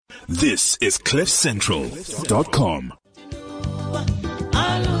This is CliffCentral.com.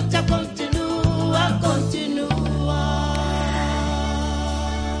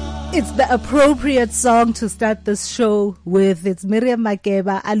 It's the appropriate song to start this show with. It's Miriam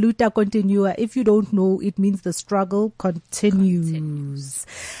Makeba, Aluta Continua. If you don't know, it means the struggle continues.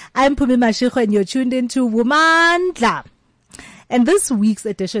 I'm Pumi Mashiko and you're tuned into Womandla. And this week's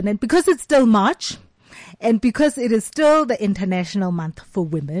edition, and because it's still March, and because it is still the International Month for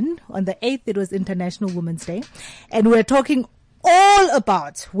Women, on the 8th it was International Women's Day, and we're talking all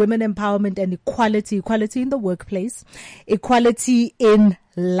about women empowerment and equality in the workplace, equality in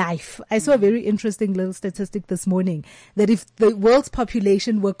life. I saw a very interesting little statistic this morning that if the world's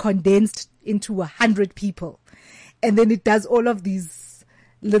population were condensed into 100 people, and then it does all of these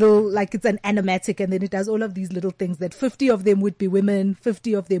little, like it's an animatic, and then it does all of these little things, that 50 of them would be women,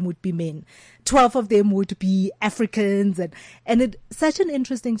 50 of them would be men, 12 of them would be Africans, and it's such an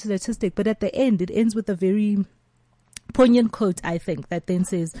interesting statistic. But at the end, it ends with a very poignant quote, I think, that then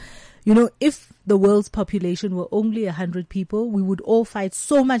says, you know, if the world's population were only 100 people, we would all fight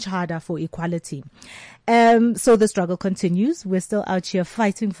so much harder for equality. So the struggle continues. We're still out here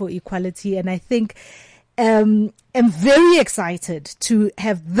fighting for equality. And I think, I'm very excited to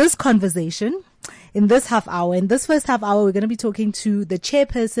have this conversation in this half hour. In this first half hour, we're going to be talking to the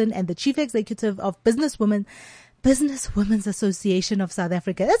chairperson and the chief executive of Businesswomen's Association of South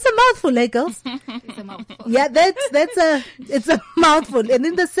Africa. That's a mouthful, eh, girls? It's a mouthful. Yeah, it's a mouthful. And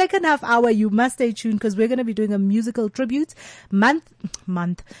in the second half hour, you must stay tuned because we're going to be doing a musical tribute month.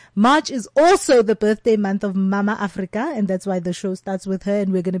 March is also the birthday month of Mama Africa, and that's why the show starts with her,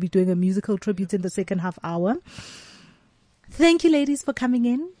 and we're going to be doing a musical tribute in the second half hour. Thank you, ladies, for coming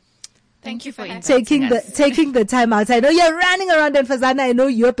in. Thank you for taking the time out. I know you're running around, and Fazana, I know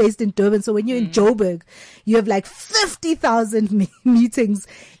you're based in Durban, so when you're in Joburg, you have like 50,000 meetings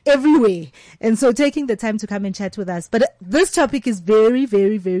everywhere. And so taking the time to come and chat with us. But this topic is very,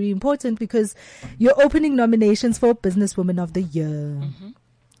 very, very important because you're opening nominations for Businesswoman of the Year. Mm-hmm.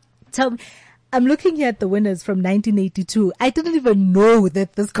 Tell me, I'm looking here at the winners from 1982. I didn't even know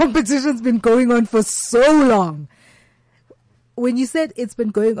that this competition's been going on for so long. When you said it's been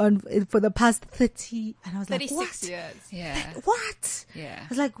going on for the past 30, and I was 36 like, what? years. Yeah. What? Yeah. I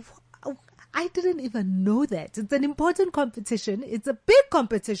was like, I didn't even know that. It's an important competition. It's a big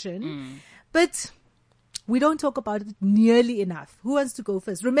competition, but we don't talk about it nearly enough. Who wants to go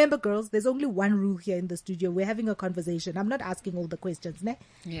first? Remember, girls, there's only one rule here in the studio. We're having a conversation. I'm not asking all the questions, ne?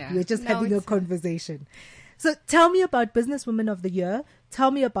 Yeah. We're just having a conversation. So tell me about Businesswoman of the Year.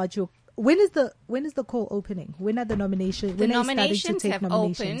 Tell me about your... When is the call opening? When are the nominations? The nominations have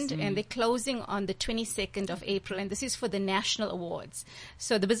opened and they're closing on the 22nd of April, and this is for the national awards.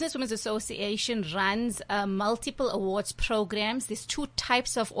 So the Businesswomen's Association runs multiple awards programs. There's two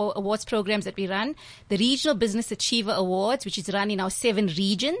types of awards programs that we run. The Regional Business Achiever Awards, which is run in our 7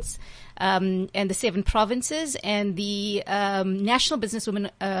 regions. And the 7 provinces, and the National Businesswoman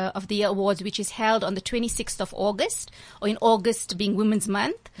of the Year Awards, which is held on the 26th of August, or in August being Women's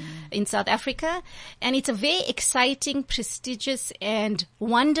Month in South Africa. And it's a very exciting, prestigious, and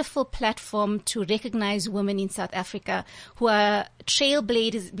wonderful platform to recognize women in South Africa who are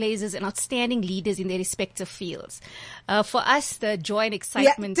trailblazers and outstanding leaders in their respective fields. For us, the joy and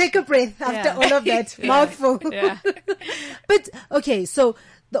excitement... Yeah, take a breath after all of that. Mouthful. Yeah. But, okay, so...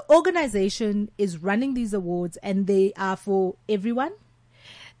 the organization is running these awards and they are for everyone?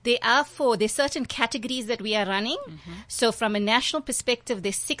 There's certain categories that we are running. Mm-hmm. So from a national perspective,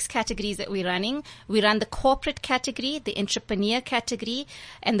 there's 6 categories that we're running. We run the corporate category, the entrepreneur category,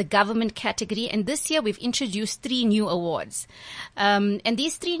 and the government category. And this year we've introduced 3 new awards. And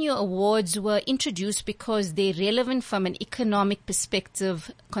these 3 new awards were introduced because they're relevant from an economic perspective,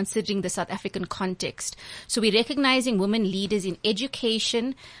 considering the South African context. So we're recognizing women leaders in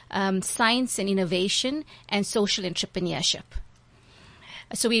education, science and innovation, and social entrepreneurship.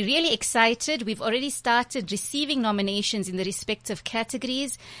 So we're really excited. We've already started receiving nominations in the respective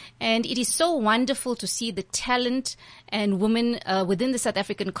categories, and it is so wonderful to see the talent and women within the South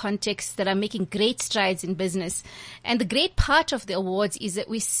African context that are making great strides in business. And the great part of the awards is that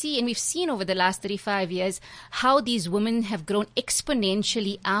we see, and we've seen over the last 35 years, how these women have grown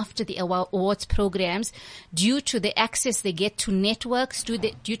exponentially after the awards programs due to the access they get to networks, due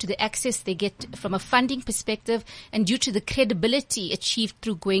to the access they get from a funding perspective, and due to the credibility achieved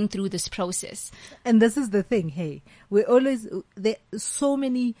through going through this process. And this is the thing, hey, there are so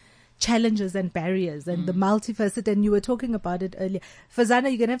many challenges and barriers and the multifaceted, and you were talking about it earlier. Fazana,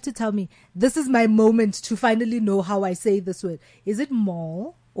 you're going to have to tell me, this is my moment to finally know how I say this word. Is it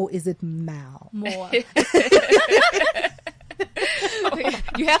more or is it mal? More.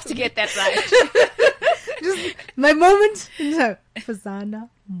 You have to get that right. Just my moment. No, Fazana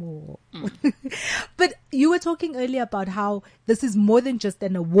more. But you were talking earlier about how this is more than just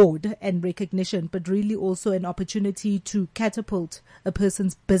an award and recognition, but really also an opportunity to catapult a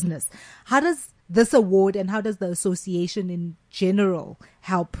person's business. How does this award and how does the association in general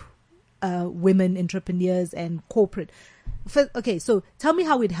help women entrepreneurs and corporate? Okay, so tell me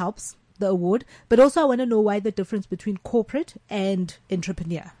how it helps, the award, but also I want to know why the difference between corporate and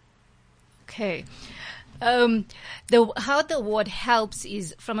entrepreneur. Okay. How the award helps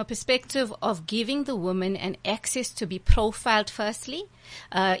is from a perspective of giving the woman an access to be profiled firstly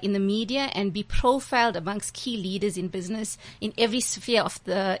in the media and be profiled amongst key leaders in business in every sphere of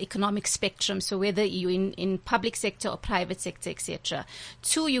the economic spectrum. So whether you're in public sector or private sector, etc.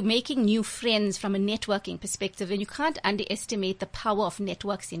 Two, you're making new friends from a networking perspective, and you can't underestimate the power of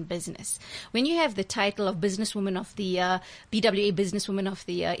networks in business. When you have the title of Businesswoman of the Year, BWA Businesswoman of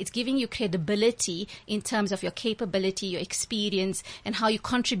the Year, it's giving you credibility in terms of your capability, your experience, and how you're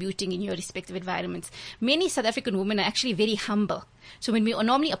contributing in your respective environments. Many South African women are actually very humble. So when we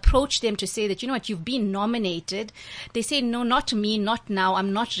normally approach them to say that, you know what, you've been nominated, they say, no, not me, not now,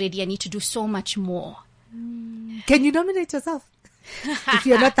 I'm not ready, I need to do so much more. Can you nominate yourself? If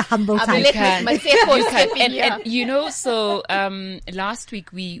you're not the humble type. You can. And you know, so last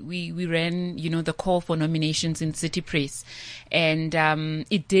week we ran, you know, the call for nominations in City Press, and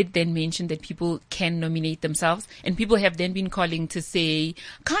it did then mention that people can nominate themselves, and people have then been calling to say,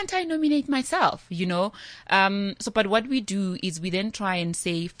 can't I nominate myself, you know? But what we do is we then try and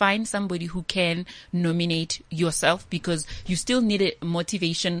say, find somebody who can nominate yourself, because you still need a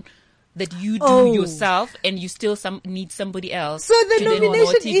motivation that you do yourself, and you still need somebody else. So the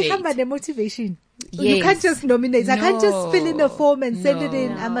nomination is the motivation. Yes. You can't just nominate. I can't just fill in a form and send it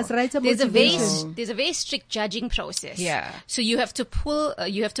in. I must write a motivation. There's a very strict judging process. Yeah. So you have to put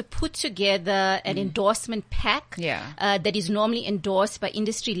together an endorsement pack. Yeah. That is normally endorsed by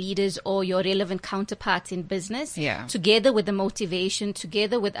industry leaders or your relevant counterparts in business. Yeah. Together with the motivation,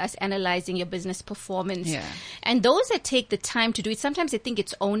 together with us analyzing your business performance. Yeah. And those that take the time to do it, sometimes they think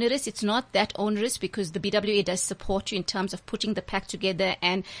it's onerous. It's not that onerous, because the BWA does support you in terms of putting the pack together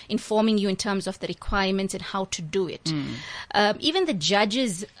and informing you in terms of the requirements and how to do it. Even the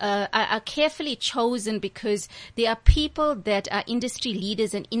judges are carefully chosen because they are people that are industry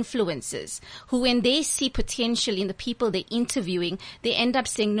leaders and influencers who, when they see potential in the people they're interviewing, they end up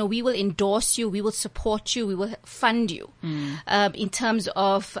saying, no, we will endorse you, we will support you, we will fund you in terms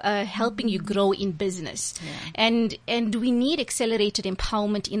of helping you grow in business. Yeah. And we need accelerated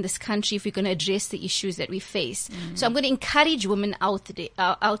empowerment in this country if we're going to address the issues that we face. So I'm going to encourage women out there,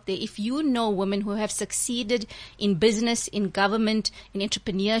 if you know women who have succeeded in business, in government, in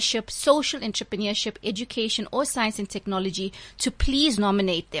entrepreneurship, social entrepreneurship, education, or science and technology, to please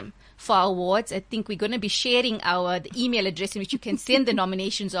nominate them for our awards. I think we're going to be sharing the email address in which you can send the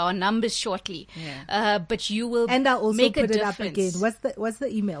nominations or our numbers shortly. Yeah. But you will and I'll also make put a it difference. up again. What's the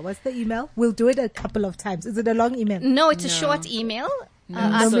email? We'll do it a couple of times. Is it a long email? No, it's a short email.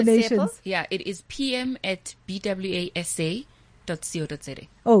 Nominations. Yeah, it is pm@bwasa.co.za.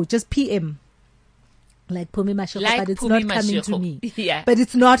 Oh, just PM. Like Pumi Mashoko, like but it's Pumi not coming to Mashoko. me. Yeah. But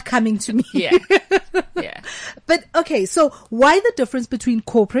it's not coming to me. Yeah. Yeah. But okay, so why the difference between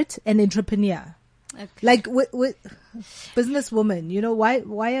corporate and entrepreneur? Okay. Like with businesswoman, you know,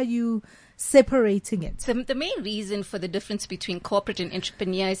 why are you separating it? So the main reason for the difference between corporate and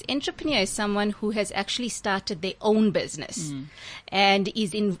entrepreneur is someone who has actually started their own business and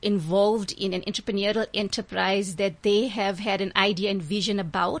is involved in an entrepreneurial enterprise that they have had an idea and vision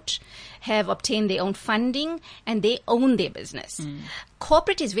about, have obtained their own funding, and they own their business.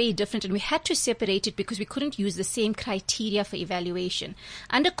 Corporate is very different, and we had to separate it because we couldn't use the same criteria for evaluation.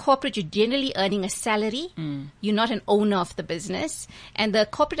 Under corporate, you're generally earning a salary. You're not an owner of the business. And the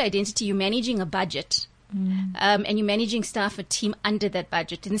corporate identity, you're managing a budget. And you're managing staff, a team under that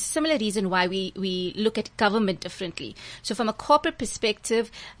budget. And a similar reason why we look at government differently. So from a corporate perspective,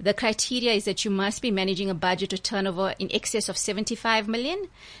 the criteria is that you must be managing a budget or turnover in excess of 75 million.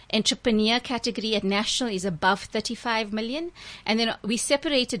 Entrepreneur category at national is above 35 million. And then we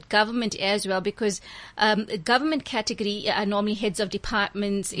separated government as well because government category are normally heads of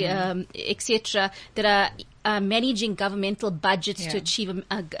departments, etc., that are managing governmental budgets to achieve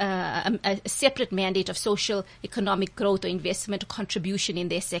a separate mandate of social economic growth or investment or contribution in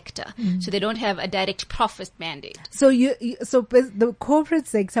their sector. So they don't have a direct profit mandate. So the corporate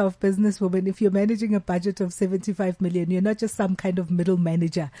sector of businesswomen, if you're managing a budget of 75 million, you're not just some kind of middle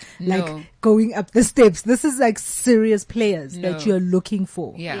manager, like going up the steps. This is like serious players that you're looking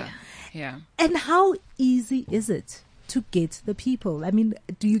for. Yeah. Yeah. And how easy is it to get the people? I mean,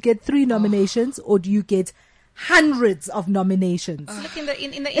 do you get 3 nominations or do you get hundreds of nominations? Look in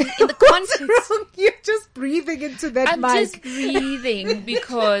the context. You're just breathing into that I'm mic. just breathing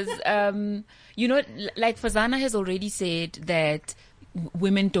because, like Fazana has already said that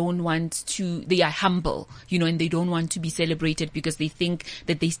women don't want to, they are humble, and they don't want to be celebrated because they think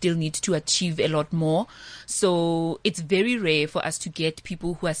that they still need to achieve a lot more. So it's very rare for us to get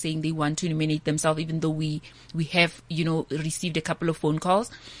people who are saying they want to nominate themselves, even though we have, received a couple of phone calls.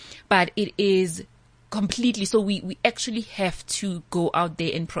 But it is completely, so we actually have to go out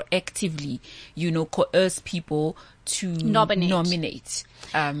there and proactively, coerce people to nominate.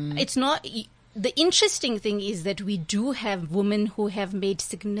 It's not. The interesting thing is that we do have women who have made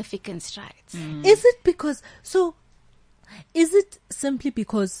significant strides. Is it simply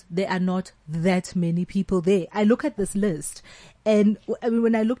because there are not that many people there? I look at this list, and I mean,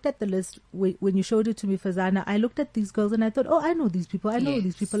 when I looked at the list, when you showed it to me, Fazana, I looked at these girls and I thought, oh, I know these people, I know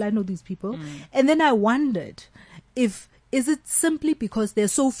these people. And then I wondered is it simply because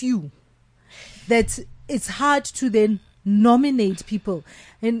there's so few that it's hard to then nominate people?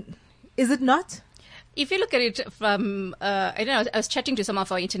 And is it not? If you look at it from, I was chatting to some of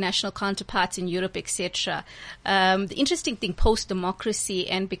our international counterparts in Europe, etc. The interesting thing post-democracy,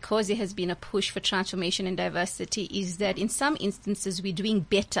 and because there has been a push for transformation and diversity, is that in some instances we're doing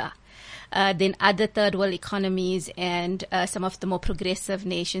better than other third world economies and some of the more progressive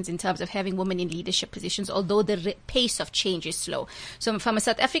nations in terms of having women in leadership positions, although the pace of change is slow. So from a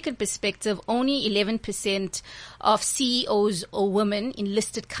South African perspective, only 11% of CEOs or women in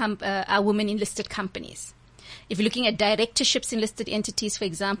are women in listed companies. If you're looking at directorships in listed entities, for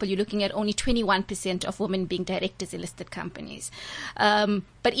example, you're looking at only 21% of women being directors in listed companies. But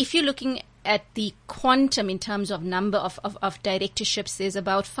if you're looking at the quantum in terms of number of directorships, there's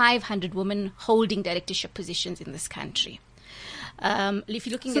about 500 women holding directorship positions in this country. If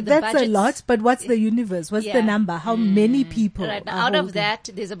you're looking at the that's budgets, a lot, but what's the universe? What's the number? How many people? Right. Now, out of that,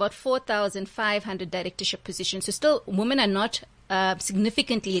 there's about 4,500 directorship positions. So still, women are not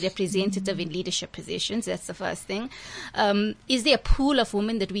significantly representative in leadership positions. That's the first thing. Is there a pool of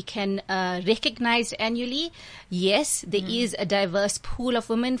women that we can recognize annually? Yes, there is a diverse pool of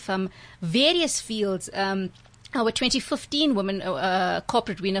women from various fields. Our 2015 woman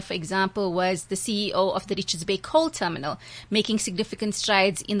corporate winner, for example, was the CEO of the Richards Bay Coal Terminal, making significant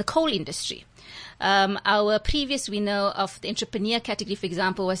strides in the coal industry. Our previous winner of the entrepreneur category, for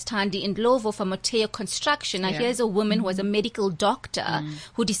example, was Thandi Ndlovu from Moteo Construction. Now, here's a woman who was a medical doctor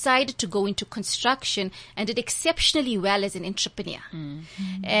who decided to go into construction and did exceptionally well as an entrepreneur.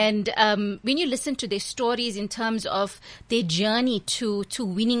 And when you listen to their stories in terms of their journey to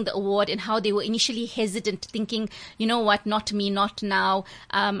winning the award and how they were initially hesitant, thinking, you know what, not me, not now.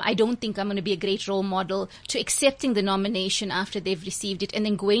 I don't think I'm going to be a great role model, to accepting the nomination after they've received it and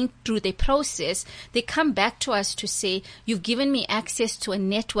then going through their process. They come back to us to say, you've given me access to a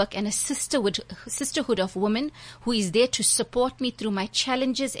network and a sisterhood of women who is there to support me through my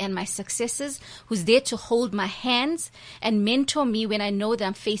challenges and my successes, who's there to hold my hands and mentor me when I know that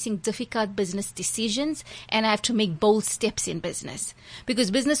I'm facing difficult business decisions and I have to make bold steps in business.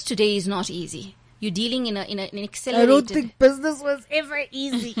 Because business today is not easy. You're dealing in an accelerated... I don't think business was ever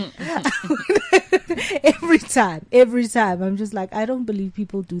easy. Every time. I'm just like, I don't believe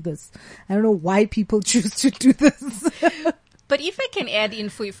people do this. I don't know why people choose to do this. But if I can add in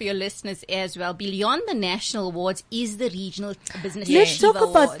for your listeners as well, beyond the national awards is the regional business Let's talk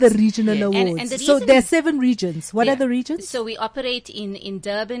about the regional awards. And the so there are 7 regions. What are the regions? So we operate in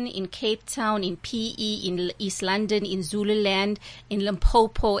Durban, in Cape Town, in PE, in East London, in Zululand, in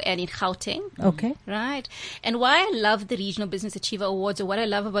Limpopo, and in Gauteng. Okay. Right. And why I love the Regional Business Achiever Awards, or what I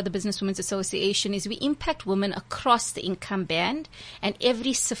love about the Business Women's Association, is we impact women across the income band and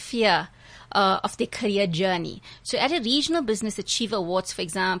every sphere of their career journey. So at a Regional Business Achiever Awards, for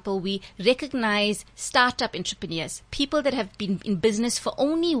example, we recognize startup entrepreneurs, people that have been in business for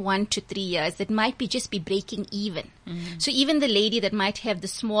only 1 to 3 years that might be breaking even. So even the lady that might have the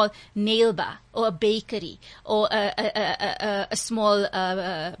small nail bar or a bakery or a small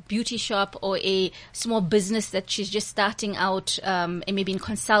beauty shop or a small business that she's just starting out and maybe in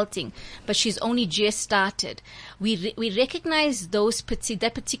consulting, but she's only just started. We recognize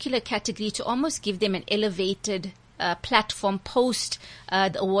that particular category to almost give them an elevated platform post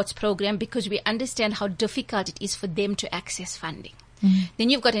the awards program, because we understand how difficult it is for them to access funding. Then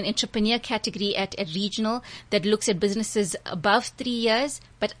you've got an entrepreneur category at regional that looks at businesses above 3 years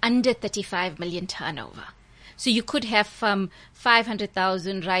but under 35 million turnover. So you could have from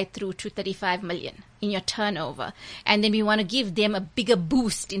 500,000 right through to 35 million. in your turnover. And then we want to give them a bigger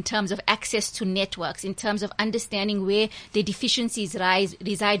boost in terms of access to networks, in terms of understanding where their deficiencies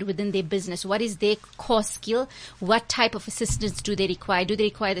reside within their business. What is their core skill? What type of assistance do they require? Do they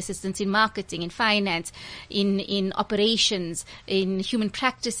require assistance in marketing, in finance, in operations, in human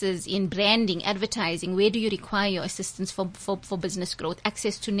practices, in branding, advertising? Where do you require your assistance for business growth?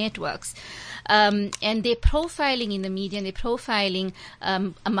 Access to networks. And they're profiling in the media, and they're profiling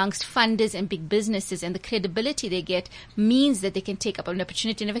amongst funders and big businesses, and the credibility they get means that they can take up an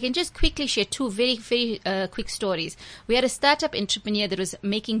opportunity. And if I can just quickly share two very, very quick stories. We had a startup entrepreneur that was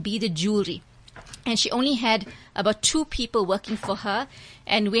making beaded jewelry, and she only had about 2 people working for her.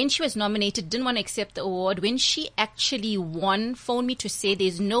 And when she was nominated, didn't want to accept the award. When she actually won, phoned me to say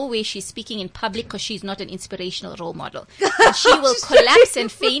there's no way she's speaking in public because she's not an inspirational role model. And she will collapse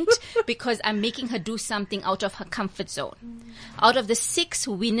and faint because I'm making her do something out of her comfort zone. Out of the 6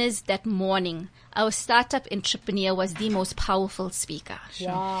 winners that morning, our startup entrepreneur was the most powerful speaker.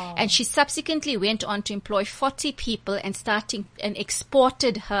 Wow. And she subsequently went on to employ 40 people and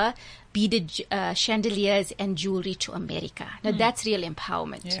exported her beaded chandeliers and jewelry to America. Now that's real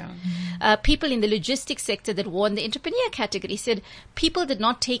empowerment. Yeah. People in the logistics sector that won the entrepreneur category said, people did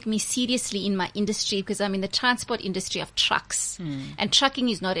not take me seriously in my industry because I'm in the transport industry of trucks. And trucking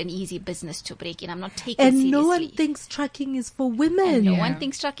is not an easy business to break in. I'm not taken seriously. And no one thinks trucking is for women. And no one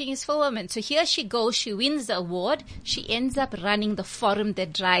thinks trucking is for women. So here she goes. She wins the award. She ends up running the forum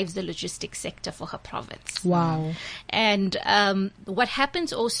that drives the logistics sector for her province. Wow. And what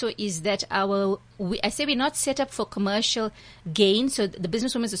happens also is that I say we're not set up for commercial gain. So the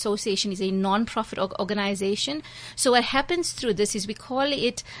Businesswomen's Association is a non-profit organization. So what happens through this is we call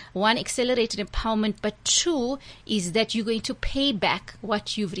it 1, accelerated empowerment, but 2 is that you're going to pay back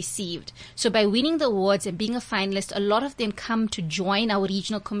what you've received. So by winning the awards and being a finalist, a lot of them come to join our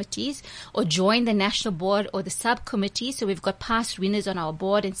regional committees or join the national board or the subcommittee. So we've got past winners on our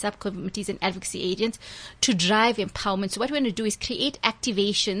board and subcommittees and advocacy agents to drive empowerment. So what we're going to do is create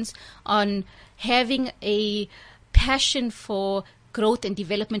activations on having a passion for growth and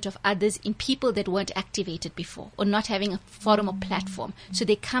development of others in people that weren't activated before, or not having a forum or platform. So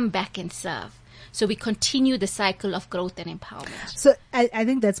they come back and serve. So we continue the cycle of growth and empowerment. So I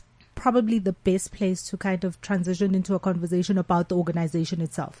think that's probably the best place to kind of transition into a conversation about the organization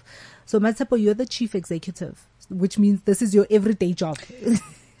itself. So Matsepo, you're the chief executive, which means this is your everyday job.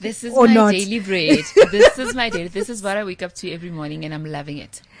 This is Or my not. daily bread. This is my daily. This is what I wake up to every morning, and I'm loving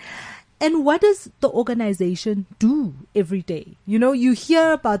it. And what does the organization do every day? You know, you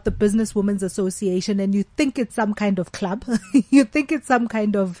hear about the Businesswomen's Association and you think it's some kind of club. You think it's some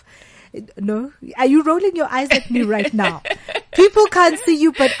kind of, no? Are you rolling your eyes at me right now? People can't see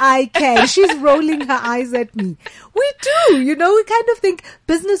you, but I can. She's rolling her eyes at me. We do, you know, we kind of think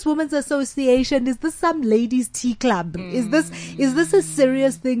Businesswomen's Association, is this some ladies' tea club? Is this a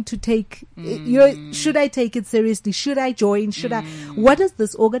serious thing to take? You know, should I take it seriously? Should I join? What does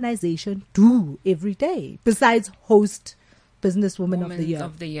this organization do every day besides host Businesswoman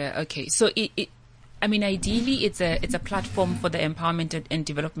of the Year? Okay. So ideally, it's a platform for the empowerment and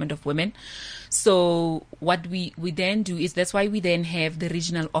development of women. So what we then do is, that's why we then have the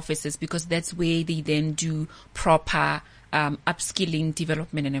regional offices, because that's where they then do proper upskilling,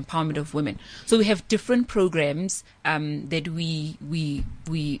 development, and empowerment of women. So we have different programs that we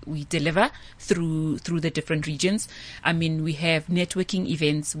deliver through the different regions. I mean, we have networking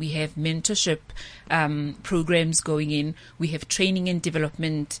events, we have mentorship programs going in, we have training and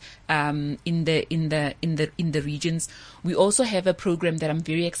development in the regions. We also have a program that I'm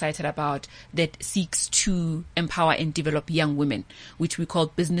very excited about that seeks to empower and develop young women, which we call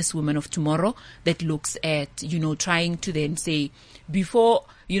Businesswomen of Tomorrow, that looks at, trying to then say, before,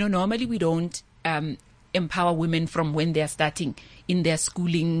 normally we don't empower women from when they're starting in their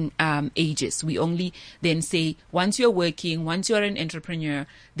schooling ages. We only then say, once you're working, once you're an entrepreneur,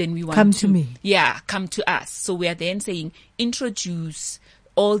 then we want come to me. Yeah, come to us. So we are then saying, introduce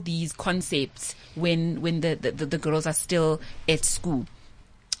all these concepts when the girls are still at school.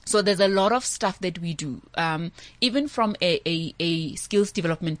 So there's a lot of stuff that we do, even from a skills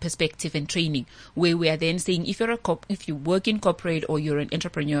development perspective and training, where we are then saying, if you work in corporate or you're an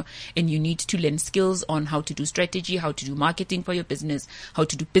entrepreneur and you need to learn skills on how to do strategy, how to do marketing for your business, how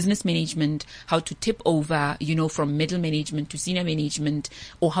to do business management, how to tip over, from middle management to senior management,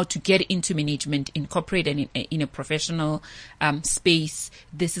 or how to get into management in corporate and in a professional space,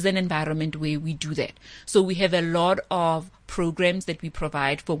 this is an environment where we do that. So we have a lot of programs that we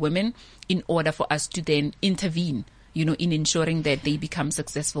provide for women in order for us to then intervene in ensuring that they become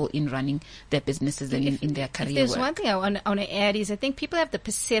successful in running their businesses and in their career There's work. one thing I want to add is I think people have the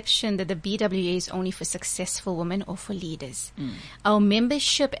perception that the BWA is only for successful women or for leaders. Our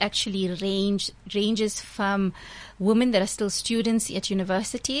membership actually ranges from women that are still students at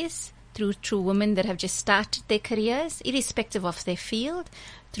universities through to women that have just started their careers, irrespective of their field,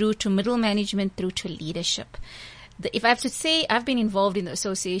 through to middle management, through to leadership. If I have to say, I've been involved in the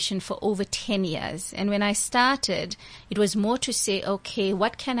association for over 10 years. And when I started, it was more to say, okay,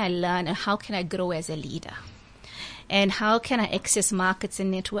 what can I learn and how can I grow as a leader? And how can I access markets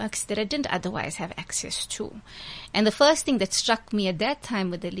and networks that I didn't otherwise have access to? And the first thing that struck me at that time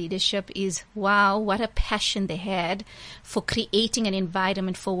with the leadership is, wow, what a passion they had for creating an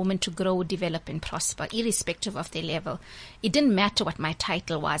environment for women to grow, develop, and prosper, irrespective of their level. It didn't matter what my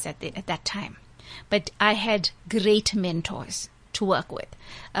title was at that time. But I had great mentors to work with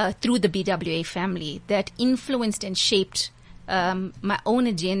through the BWA family that influenced and shaped my own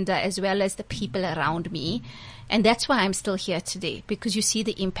agenda as well as the people around me. And that's why I'm still here today, because you see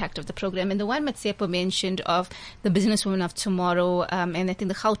the impact of the program. And the one Matsepo mentioned of the Businesswomen of Tomorrow, and I think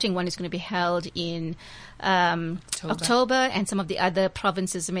the Gauteng one is going to be held in October, and some of the other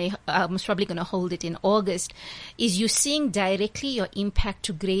provinces most probably going to hold it in August, is you seeing directly your impact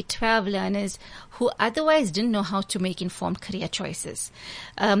to grade 12 learners who otherwise didn't know how to make informed career choices.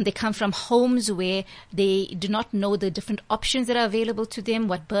 They come from homes where they do not know the different options that are available to them,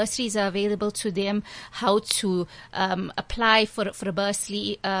 what bursaries are available to them, how to apply for a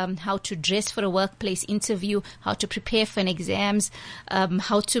bursary, how to dress for a workplace interview, how to prepare for an exams,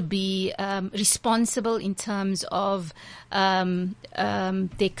 how to be responsible in terms of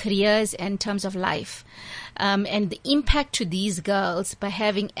their careers and in terms of life. And the impact to these girls by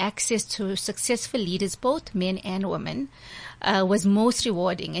having access to successful leaders, both men and women, was most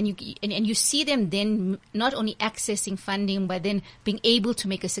rewarding. And you see them then not only accessing funding, but then being able to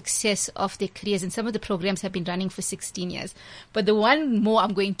make a success of their careers. And some of the programs have been running for 16 years. But the one more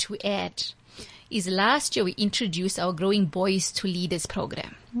I'm going to add is last year we introduced our Growing Boys to Leaders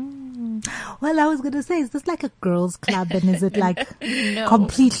program. Well, I was going to say, is this like a girls' club, and is it like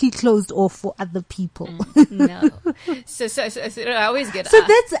completely closed off for other people? No. So I always get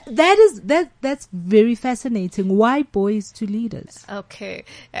asked. That's very fascinating. Why boys to leaders? Okay.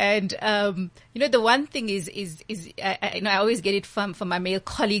 And, the one thing is I always get it from my male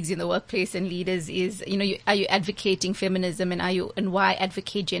colleagues in the workplace and leaders is, are you advocating feminism, and why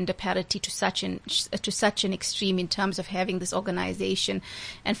advocate gender parity to such an extreme in terms of having this organization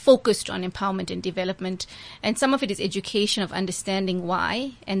and focused on empowerment and development. And some of it is education of understanding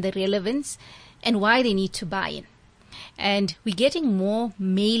why and the relevance and why they need to buy in. And we're getting more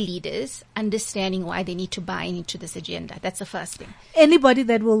male leaders understanding why they need to buy into this agenda. That's the first thing. Anybody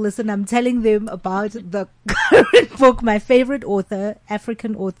that will listen, I'm telling them about the current book. My favorite author,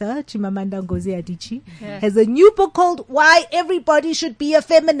 African author, Chimamanda Ngozi Adichie, has a new book called Why Everybody Should Be a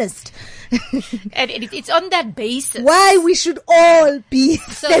Feminist. And it's on that basis. Why we should all be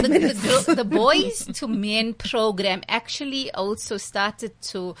feminists. The Boys to Men program actually also started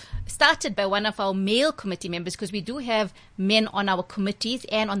by one of our male committee members, because we do have men on our committees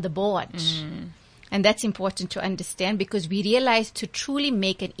and on the board. And that's important to understand, because we realize to truly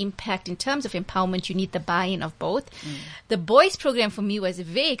make an impact in terms of empowerment, you need the buy-in of both. The Boys program for me was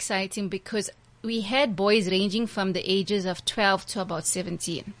very exciting because we had boys ranging from the ages of 12 to about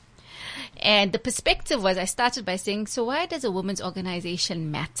 17. And the perspective was, I started by saying, so why does a women's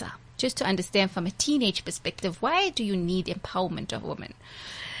organization matter? Just to understand from a teenage perspective, why do you need empowerment of women?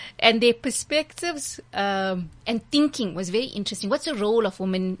 And their perspectives and thinking was very interesting. What's the role of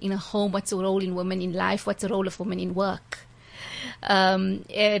women in a home? What's the role in women in life? What's the role of women in work?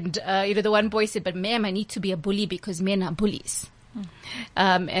 The one boy said, but ma'am, I need to be a bully because men are bullies.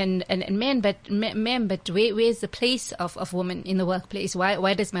 And men, but where's the place of women in the workplace?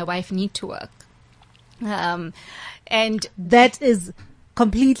 Why does my wife need to work? And that is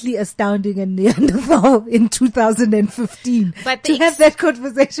completely astounding and Neanderthal in 2015. But to have that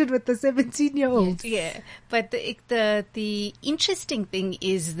conversation with the 17-year-old. Yeah. But the interesting thing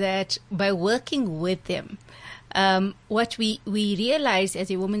is that by working with them, what we realize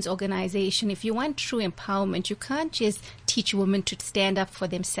as a women's organization, if you want true empowerment, you can't just teach women to stand up for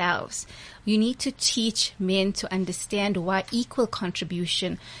themselves. You need to teach men to understand why equal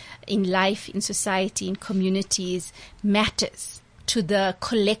contribution in life, in society, in communities matters to the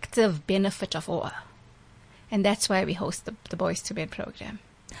collective benefit of all. And that's why we host the Boys to Men program.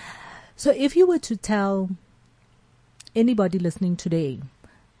 So if you were to tell anybody listening today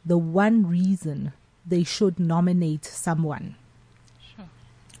the one reason they should nominate someone,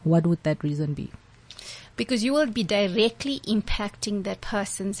 what would that reason be? Because you will be directly impacting that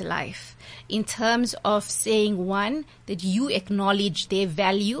person's life in terms of saying, one, that you acknowledge their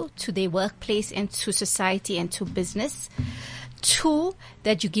value to their workplace and to society and to business. Two,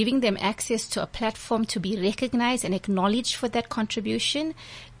 that you're giving them access to a platform to be recognized and acknowledged for that contribution.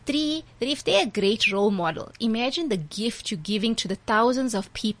 Three, that if they're a great role model, imagine the gift you're giving to the thousands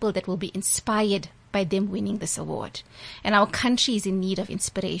of people that will be inspired by them winning this award. And our country is in need of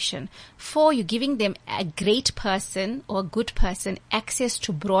inspiration. Four, you're giving them a great person or a good person access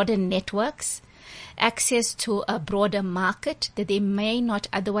to broader networks, access to a broader market that they may not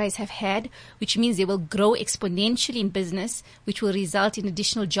otherwise have had, which means they will grow exponentially in business, which will result in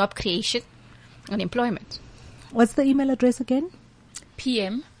additional job creation and employment. What's the email address again?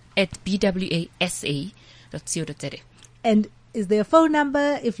 pm@bwasa.co.za. And is there a phone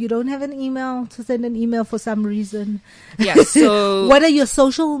number if you don't have an email to send an email for some reason? Yeah, so what are your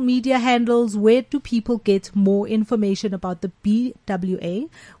social media handles? Where do people get more information about the BWA?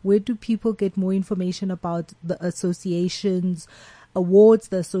 Where do people get more information about the association's awards,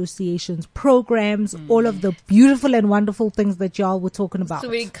 the association's programs, all of the beautiful and wonderful things that y'all were talking about? So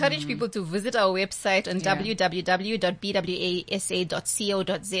we encourage people to visit our website on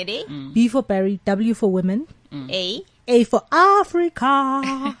www.bwasa.co.za. B for Barry, W for women, A for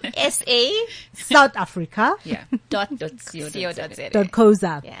Africa, SA South Africa, yeah, .co.za.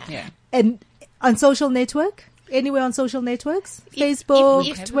 .coza. yeah. And on social network? Anywhere on social networks? Facebook,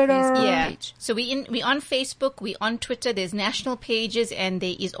 if- Twitter? Yeah. Page. So we on Facebook, we on Twitter. There's national pages, and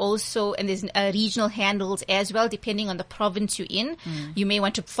there is also there's regional handles as well, depending on the province you're in. You may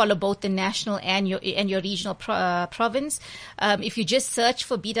want to follow both the national and your regional province. If you just search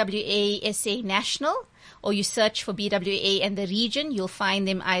for BWA SA National, or you search for BWA and the region, you'll find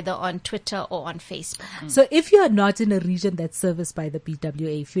them either on Twitter or on Facebook. So if you are not in a region that's serviced by the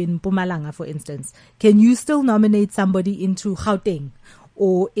BWA, if you're in Mpumalanga, for instance, can you still nominate somebody into Gauteng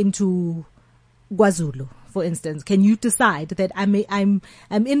or into KwaZulu, for instance? Can you decide that I'm in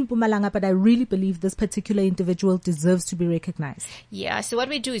Mpumalanga, but I really believe this particular individual deserves to be recognized? Yeah, so what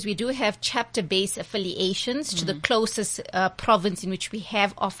we do is we do have chapter-based affiliations to the closest province in which we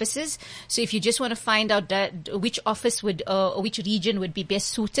have offices. So if you just want to find out which office would, or which region would be best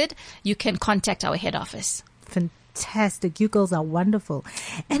suited, you can contact our head office. Fantastic. You girls are wonderful.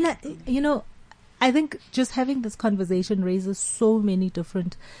 And, I think just having this conversation raises so many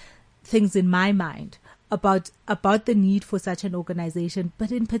different things in my mind about the need for such an organization,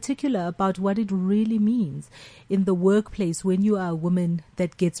 but in particular about what it really means in the workplace when you are a woman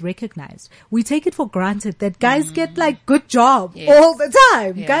that gets recognized. We take it for granted that guys get like good job all the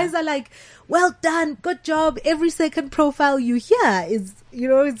time. Yeah. Guys are like, well done, good job. Every second profile you hear is,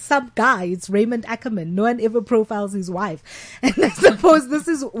 it's some guy. It's Raymond Ackerman. No one ever profiles his wife. And I suppose this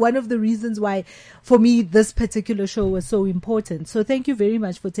is one of the reasons why, for me, this particular show was so important. So thank you very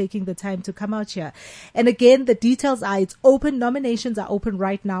much for taking the time to come out here. And again, the details are, it's open. Nominations are open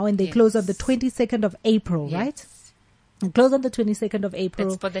right now, and they close on the 22nd of April, right? Close on the 22nd of April.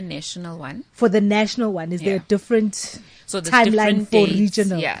 That's for the national one. For the national one, is there a different there's timeline different for dates.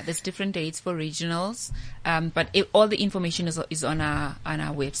 regional? Yeah, there's different dates for regionals. But all the information is on our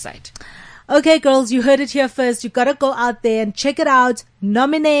website. Okay, girls, you heard it here first. You gotta go out there and check it out.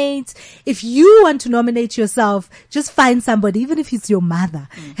 Nominate. If you want to nominate yourself, just find somebody, even if it's your mother.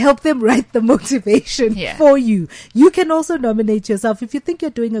 Help them write the motivation for you. You can also nominate yourself. If you think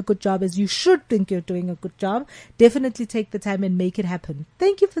you're doing a good job, as you should think you're doing a good job, definitely take the time and make it happen.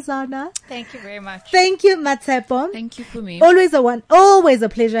 Thank you, Fazana. Thank you very much. Thank you, Matsepo. Thank you, Pumi. Always a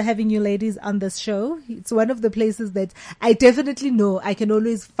pleasure having you ladies on this show. It's one of the places that I definitely know I can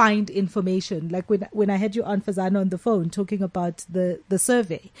always find information. Like when I had you on, Fazana, on the phone talking about the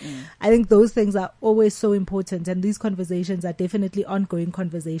survey. I think those things are always so important, and these conversations are definitely ongoing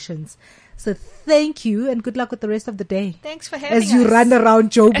conversations. So thank you, and good luck with the rest of the day. Thanks for having us. As you run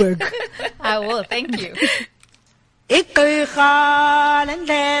around Joburg. I will. Thank you.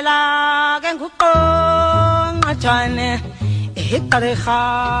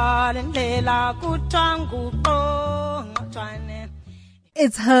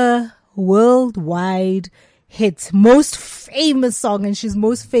 It's her worldwide hit, most famous song, and she's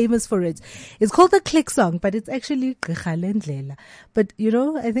most famous for it. It's called the Click Song, but it's actually Gqirha Lendlela. But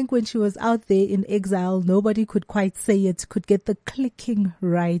I think when she was out there in exile, nobody could quite say it, could get the clicking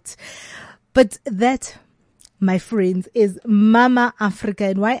right. But that, my friends, is Mama Africa.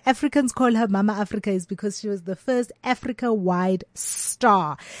 And why Africans call her Mama Africa is because she was the first Africa-wide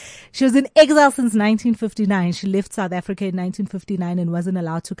star. She was in exile since 1959. She left South Africa in 1959 and wasn't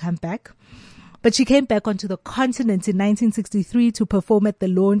allowed to come back. But she came back onto the continent in 1963 to perform at the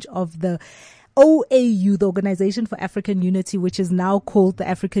launch of the OAU, the Organization for African Unity, which is now called the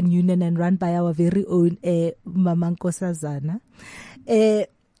African Union and run by our very own Mama Nkosazana,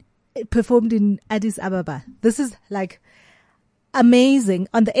 performed in Addis Ababa. This is like amazing.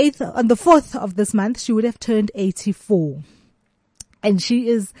 On the 4th of this month, she would have turned 84. And she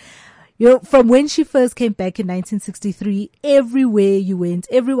is, from when she first came back in 1963, everywhere you went,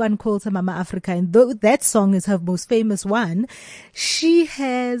 everyone called her Mama Africa. And though that song is her most famous one, she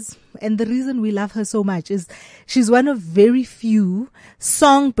has, and the reason we love her so much is she's one of very few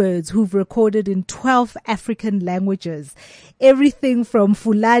songbirds who've recorded in 12 African languages. Everything from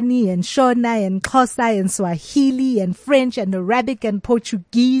Fulani and Shona and Xhosa and Swahili and French and Arabic and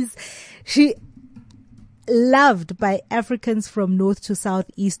Portuguese. She loved by Africans from north to south,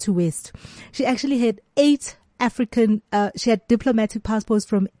 east to west. She actually had she had diplomatic passports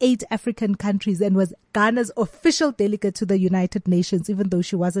from 8 African countries and was Ghana's official delegate to the United Nations, even though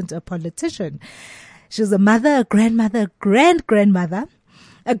she wasn't a politician. She was a mother, a grandmother,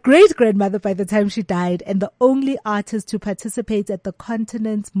 a great-grandmother by the time she died, and the only artist to participate at the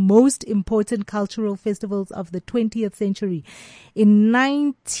continent's most important cultural festivals of the 20th century. In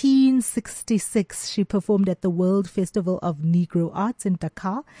 1966, she performed at the World Festival of Negro Arts in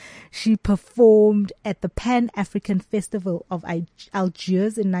Dakar. She performed at the Pan-African Festival of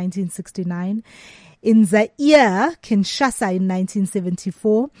Algiers in 1969. In Zaire, Kinshasa in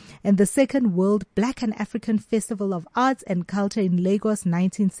 1974, and the Second World Black and African Festival of Arts and Culture in Lagos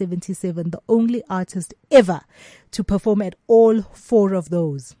 1977, the only artist ever to perform at all 4 of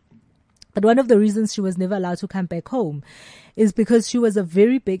those. But one of the reasons she was never allowed to come back home is because she was a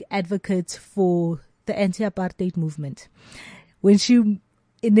very big advocate for the anti-apartheid movement. When she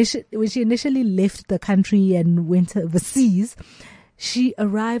initially left the country and went overseas, she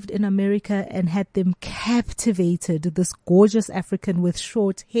arrived in America and had them captivated, this gorgeous African with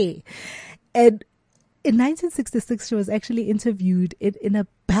short hair. And in 1966, she was actually interviewed in a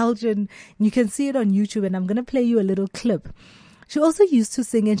Belgian, you can see it on YouTube, and I'm going to play you a little clip. She also used to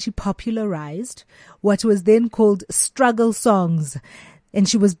sing, and she popularized what was then called struggle songs. And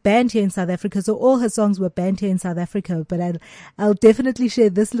she was banned here in South Africa, so all her songs were banned here in South Africa. But I'll definitely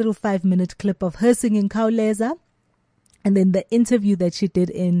share this little 5-minute clip of her singing Khawuleza, and then the interview that she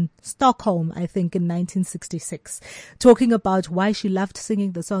did in Stockholm, I think in 1966, talking about why she loved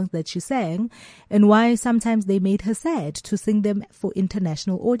singing the songs that she sang and why sometimes they made her sad to sing them for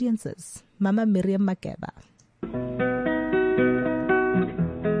international audiences. Mama Miriam Makeba.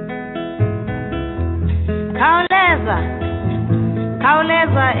 Khawuleza.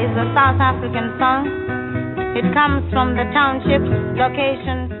 Khawuleza is a South African song. It comes from the township,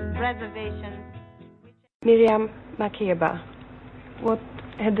 location, reservation. Miriam Makeba, what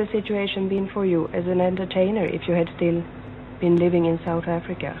had the situation been for you as an entertainer if you had still been living in South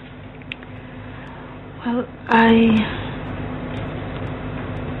Africa? Well,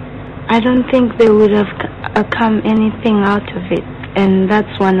 I don't think there would have come anything out of it, and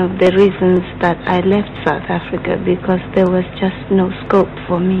that's one of the reasons that I left South Africa, because there was just no scope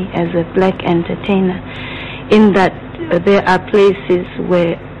for me as a black entertainer, in that there are places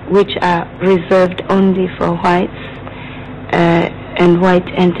which are reserved only for whites and white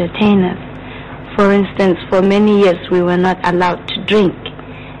entertainers. For instance, for many years we were not allowed to drink,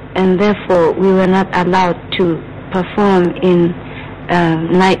 and therefore we were not allowed to perform in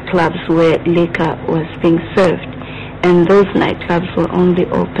nightclubs where liquor was being served. And those nightclubs were only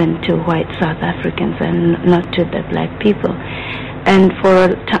open to white South Africans and not to the black people. And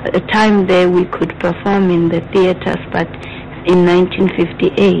for a time there we could perform in the theaters, but in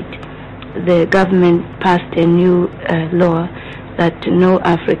 1958 the government passed a new law that no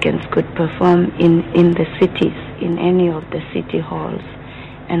Africans could perform in the cities, in any of the city halls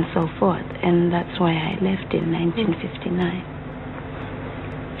and so forth. And that's why I left in 1959.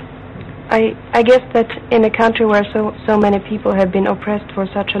 I guess that in a country where so many people have been oppressed for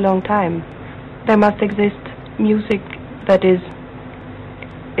such a long time, there must exist music that is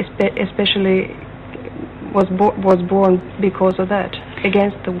especially was born because of that,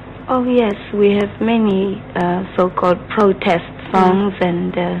 against the... Oh yes, we have many so-called protest songs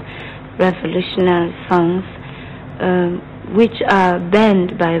and revolutionary songs, which are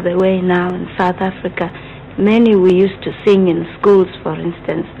banned, by the way, now in South Africa. Many we used to sing in schools, for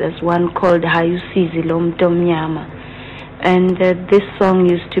instance. There's one called Hayusizi Lomtomnyama. And this song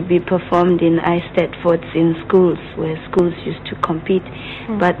used to be performed in Eistedt forts in schools, where schools used to compete.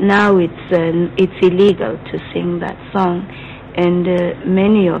 But now it's illegal to sing that song. And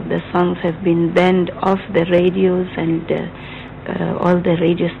many of the songs have been banned off the radios and all the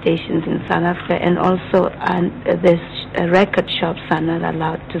radio stations in South Africa. And also the record shops are not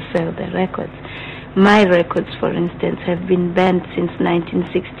allowed to sell the records. My records, for instance, have been banned since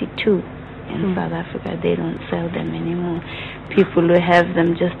 1962 in South Africa. They don't sell them anymore. People who have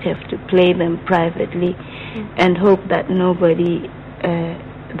them just have to play them privately and hope that nobody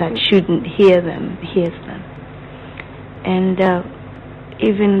that shouldn't hear them hears them. And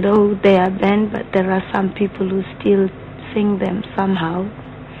even though they are banned, but there are some people who still sing them somehow,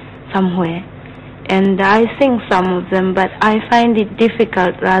 somewhere. And I sing some of them, but I find it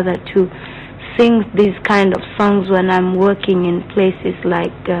difficult rather to sing these kind of songs when I'm working in places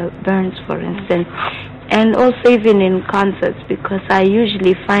like Burns, for instance, and also even in concerts, because I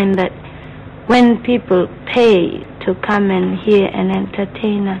usually find that when people pay to come and hear an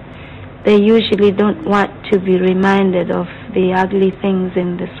entertainer, they usually don't want to be reminded of the ugly things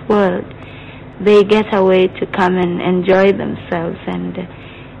in this world. They get away to come and enjoy themselves, and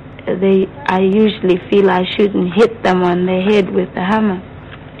I usually feel I shouldn't hit them on the head with a hammer.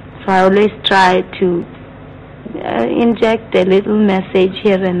 So I always try to inject a little message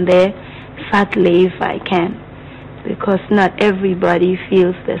here and there, subtly if I can, because not everybody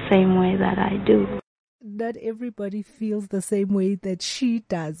feels the same way that I do. Not everybody feels the same way that she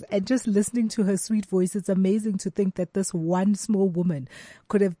does. And just listening to her sweet voice, it's amazing to think that this one small woman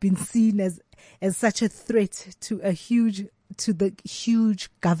could have been seen as such a threat to the huge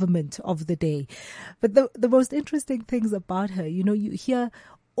government of the day. But the most interesting things about her, you hear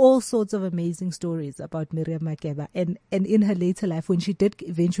all sorts of amazing stories about Miriam Makeba, and in her later life, when she did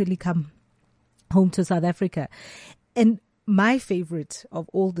eventually come home to South Africa. And my favorite of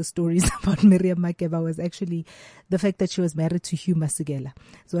all the stories about Miriam Makeba was actually the fact that she was married to Hugh Masekela.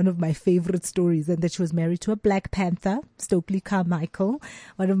 It's one of my favorite stories, and that she was married to a Black Panther, Stokely Carmichael,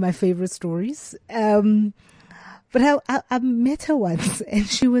 one of my favorite stories. But I met her once, and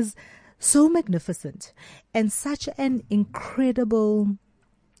she was so magnificent and such an incredible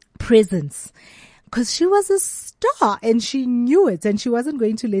presence, because she was a star and she knew it, and she wasn't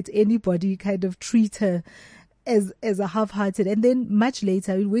going to let anybody kind of treat her as a half-hearted. And then much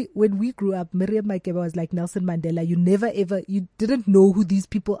later, when we grew up, Miriam Makeba was like Nelson Mandela. You didn't know who these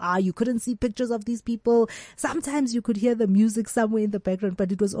people are. You couldn't see pictures of these people. Sometimes you could hear the music somewhere in the background,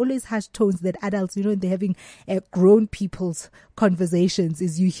 but it was always hushed tones that adults, they're having grown people's conversations,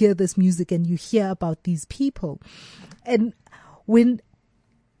 is you hear this music and you hear about these people. And when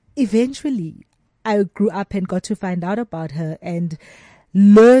eventually I grew up and got to find out about her and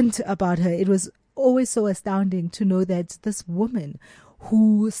learned about her, it was always so astounding to know that this woman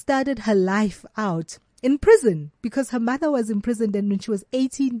who started her life out in prison, because her mother was imprisoned, and when she was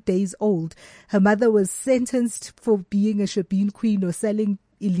 18 days old, her mother was sentenced for being a shebeen queen or selling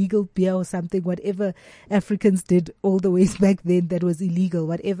illegal beer or something, whatever Africans did all the ways back then that was illegal,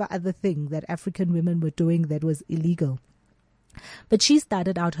 whatever other thing that African women were doing that was illegal. But she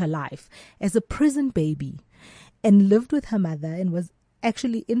started out her life as a prison baby and lived with her mother, and was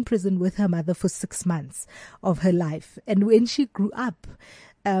actually in prison with her mother for 6 months of her life. And when she grew up,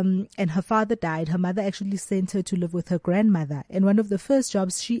 and her father died, her mother actually sent her to live with her grandmother. And one of the first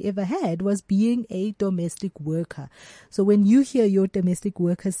jobs she ever had was being a domestic worker. So when you hear your domestic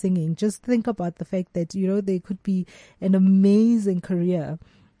worker singing, just think about the fact that, there could be an amazing career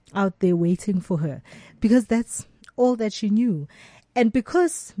out there waiting for her, because that's all that she knew. And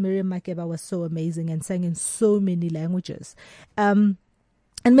because Miriam Makeba was so amazing and sang in so many languages,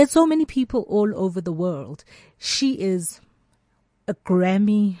 and met so many people all over the world, she is a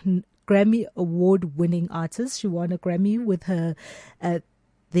Grammy award-winning artist. She won a Grammy with her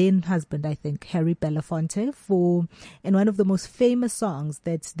then husband, I think, Harry Belafonte, and one of the most famous songs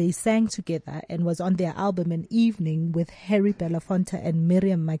that they sang together and was on their album An Evening with Harry Belafonte and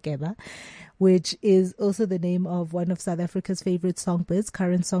Miriam Makeba, which is also the name of one of South Africa's favorite songbirds,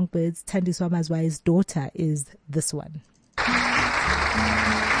 current songbirds. Thandiswa Mazwai's daughter is this one.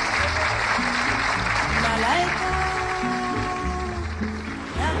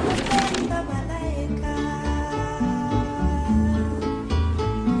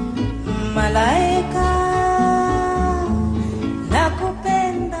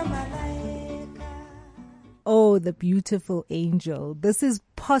 Oh, the beautiful angel. This is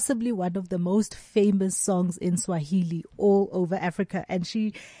possibly one of the most famous songs in Swahili all over Africa, and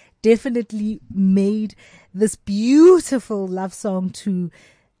she definitely made this beautiful love song to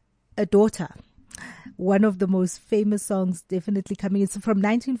a daughter. One of the most famous songs definitely coming. It's from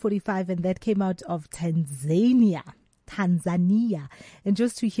 1945, and that came out of Tanzania. And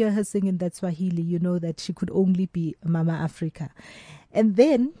just to hear her sing in that Swahili, you know that she could only be Mama Africa. And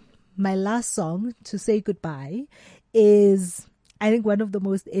then my last song to say goodbye is, I think, one of the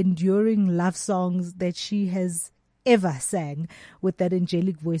most enduring love songs that she has ever sang with that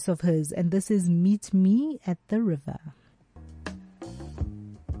angelic voice of hers. And this is Meet Me at the River.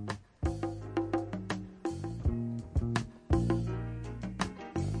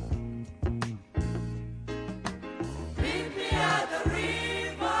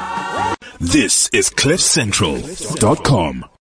 This is CliffCentral.com.